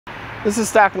This is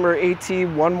stock number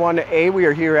AT11A. We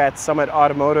are here at Summit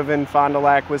Automotive in Fond du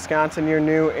Lac, Wisconsin, your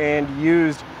new and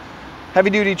used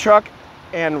heavy-duty truck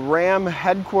and Ram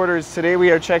headquarters. Today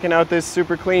we are checking out this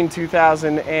super clean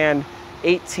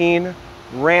 2018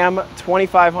 Ram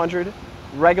 2500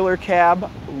 regular cab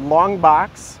long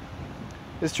box.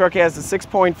 This truck has a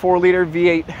 6.4 liter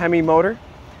V8 Hemi motor.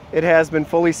 It has been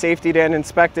fully safetied and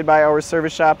inspected by our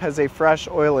service shop, has a fresh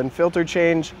oil and filter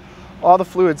change. All the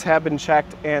fluids have been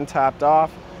checked and topped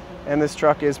off, and this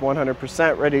truck is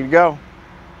 100% ready to go.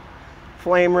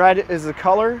 Flame red is the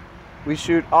color. We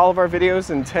shoot all of our videos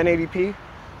in 1080p,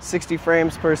 60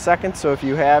 frames per second, so if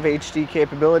you have HD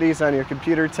capabilities on your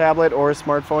computer, tablet, or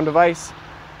smartphone device,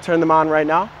 turn them on right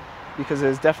now, because it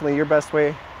is definitely your best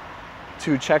way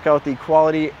to check out the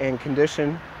quality and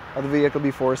condition of the vehicle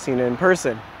before seen in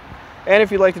person. And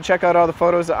if you'd like to check out all the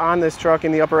photos on this truck,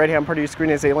 in the upper right hand part of your screen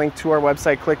is a link to our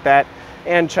website. Click that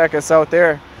and check us out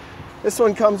there. This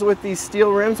one comes with the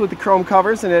steel rims with the chrome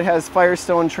covers, and it has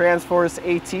Firestone Transforce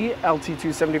AT LT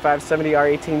 275/70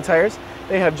 R18 tires.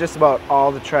 They have just about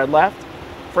all the tread left.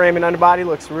 Frame and underbody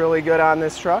looks really good on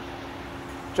this truck.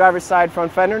 Driver's side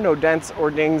front fender, no dents or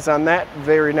dings on that.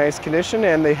 Very nice condition,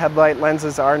 and the headlight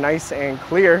lenses are nice and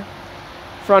clear.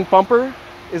 Front bumper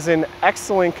is in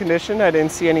excellent condition. I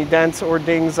didn't see any dents or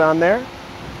dings on there,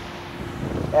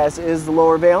 as is the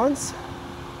lower valance.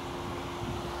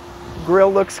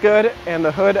 Grille looks good, and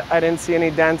the hood, I didn't see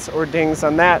any dents or dings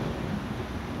on that.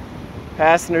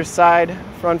 Passenger side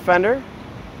front fender,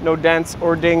 no dents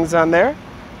or dings on there.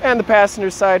 And the passenger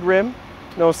side rim,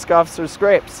 no scuffs or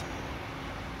scrapes.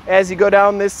 As you go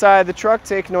down this side of the truck,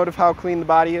 take note of how clean the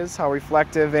body is, how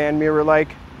reflective and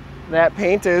mirror-like that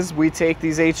paint is. We take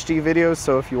these HD videos,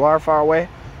 so if you are far away,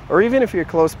 or even if you're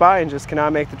close by and just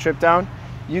cannot make the trip down,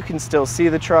 you can still see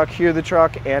the truck, hear the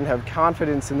truck, and have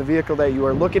confidence in the vehicle that you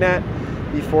are looking at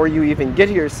before you even get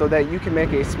here, so that you can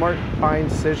make a smart buying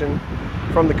decision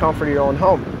from the comfort of your own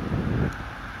home.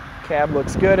 Cab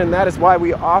looks good, and that is why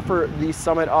we offer the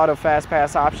Summit Auto Fast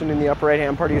Pass option in the upper right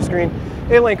hand part of your screen.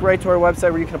 A link right to our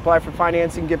website where you can apply for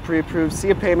financing, get pre-approved, see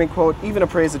a payment quote, even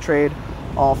appraise a trade,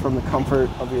 all from the comfort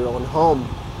of your own home.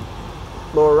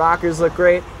 Lower rockers look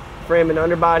great. Frame and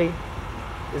underbody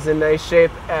is in nice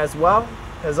shape as well.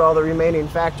 Has all the remaining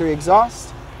factory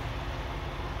exhaust.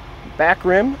 Back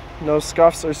rim, no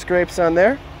scuffs or scrapes on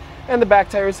there. And the back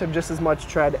tires have just as much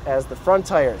tread as the front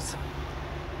tires.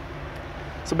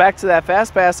 So back to that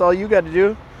Fast Pass, all you got to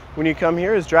do when you come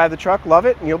here is drive the truck, love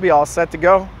it, and you'll be all set to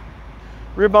go.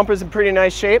 Rear bumper's in pretty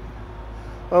nice shape.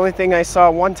 The only thing, I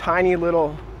saw one tiny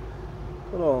little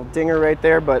dinger right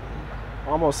there, but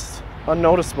almost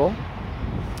unnoticeable.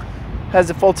 Has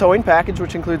a full towing package,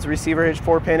 which includes receiver hitch,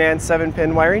 4-pin and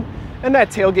 7-pin wiring. And that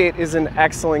tailgate is in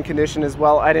excellent condition as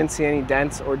well. I didn't see any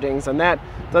dents or dings on that.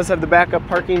 It does have the backup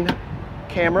parking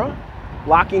camera,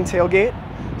 locking tailgate,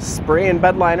 spray and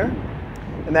bed liner,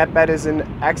 and that bed is in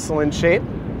excellent shape.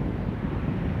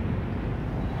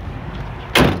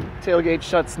 Tailgate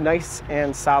shuts nice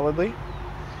and solidly.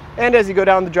 And as you go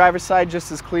down the driver's side, just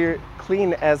as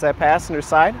clean as that passenger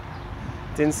side.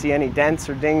 Didn't see any dents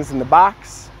or dings in the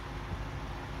box.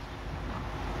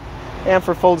 And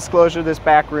for full disclosure, this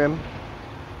back rim,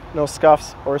 no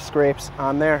scuffs or scrapes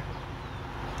on there.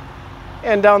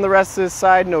 And down the rest of this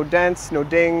side, no dents, no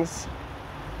dings.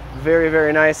 Very,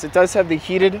 very nice. It does have the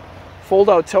heated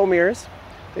fold-out tow mirrors.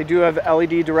 They do have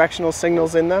LED directional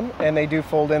signals in them, and they do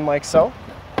fold in like so.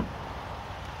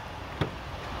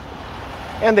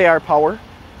 And they are power.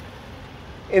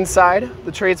 Inside,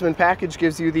 the Tradesman package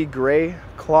gives you the gray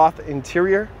cloth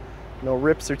interior. No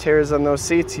rips or tears on those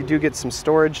seats. You do get some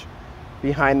storage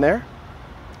behind there,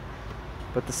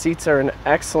 but the seats are in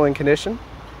excellent condition.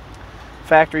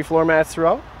 Factory floor mats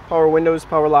throughout, power windows,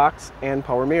 power locks, and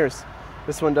power mirrors.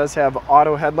 This one does have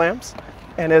auto headlamps,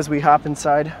 and as we hop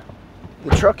inside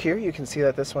the truck here, you can see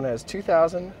that this one has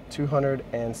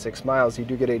 2,206 miles. You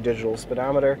do get a digital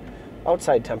speedometer,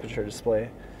 outside temperature display,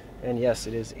 and yes,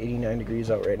 it is 89 degrees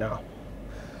out right now.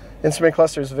 Instrument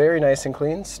cluster is very nice and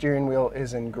clean. Steering wheel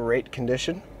is in great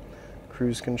condition.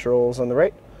 Cruise controls on the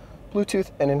right,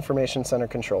 Bluetooth and information center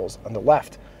controls on the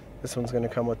left. This one's going to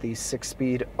come with the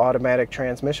 6-speed automatic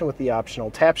transmission with the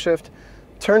optional tap shift,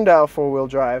 turn dial 4-wheel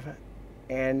drive,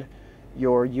 and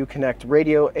your Uconnect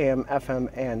radio, AM, FM,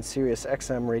 and Sirius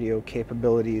XM radio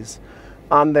capabilities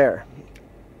on there.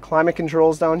 Climate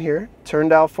controls down here, turn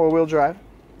dial 4-wheel drive,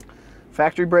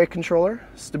 factory brake controller,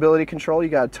 stability control, you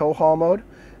got a tow haul mode,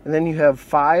 and then you have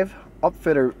 5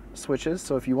 upfitter switches,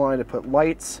 so if you wanted to put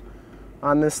lights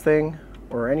on this thing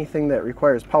or anything that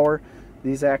requires power,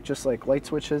 these act just like light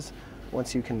switches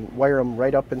once you can wire them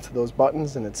right up into those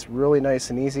buttons, and it's really nice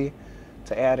and easy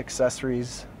to add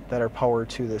accessories that are power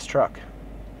to this truck.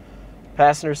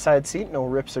 Passenger side seat, no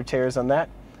rips or tears on that.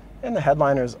 And the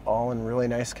headliner is all in really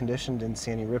nice condition. Didn't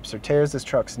see any rips or tears. This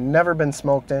truck's never been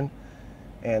smoked in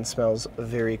and smells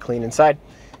very clean inside.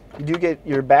 You do get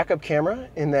your backup camera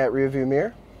in that rear view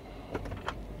mirror,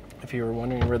 if you were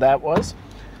wondering where that was.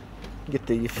 Get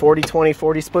the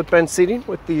 40-20-40 split bench seating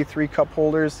with the 3 cup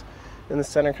holders in the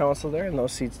center console there, and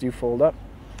those seats do fold up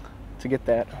to get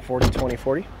that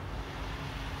 40-20-40.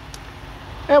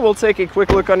 And we'll take a quick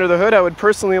look under the hood. I would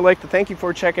personally like to thank you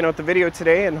for checking out the video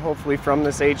today, and hopefully from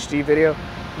this HD video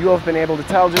you will have been able to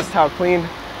tell just how clean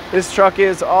this truck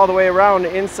is all the way around,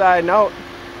 inside and out.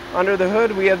 Under the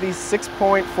hood we have the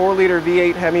 6.4 liter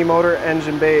V8 Hemi motor.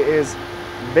 Engine bay is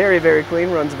very, very clean,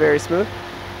 runs very smooth.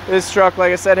 This truck,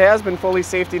 like I said, has been fully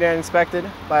safetied and inspected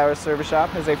by our service shop,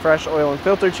 has a fresh oil and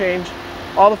filter change.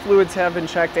 All the fluids have been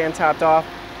checked and topped off,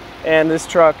 and this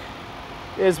truck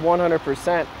is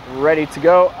 100% ready to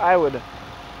go. I would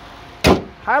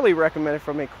highly recommend it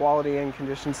from a quality and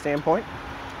condition standpoint.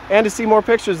 And to see more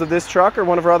pictures of this truck or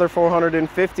one of our other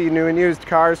 450 new and used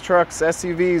cars, trucks,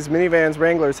 SUVs, minivans,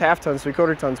 Wranglers, half tons,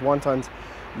 3/4 tons, 1 tons,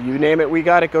 you name it, we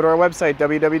got it. Go to our website,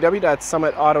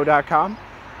 www.summitauto.com.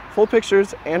 Full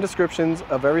pictures and descriptions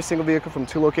of every single vehicle from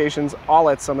 2 locations, all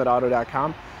at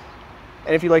summitauto.com.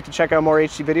 And if you'd like to check out more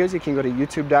HD videos, you can go to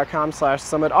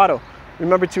youtube.com/summitauto.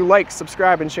 Remember to like,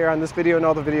 subscribe, and share on this video and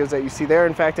all the videos that you see there.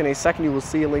 In fact, in a second you will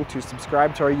see a link to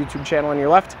subscribe to our YouTube channel on your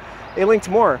left, a link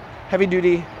to more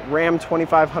heavy-duty Ram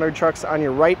 2500 trucks on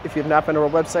your right. If you have not been to our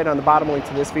website, on the bottom, link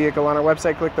to this vehicle on our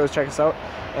website. Click those, check us out,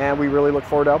 and we really look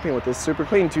forward to helping you with this super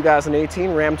clean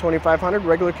 2018 Ram 2500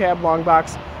 regular cab long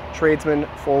box tradesman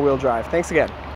 4-wheel drive. Thanks again.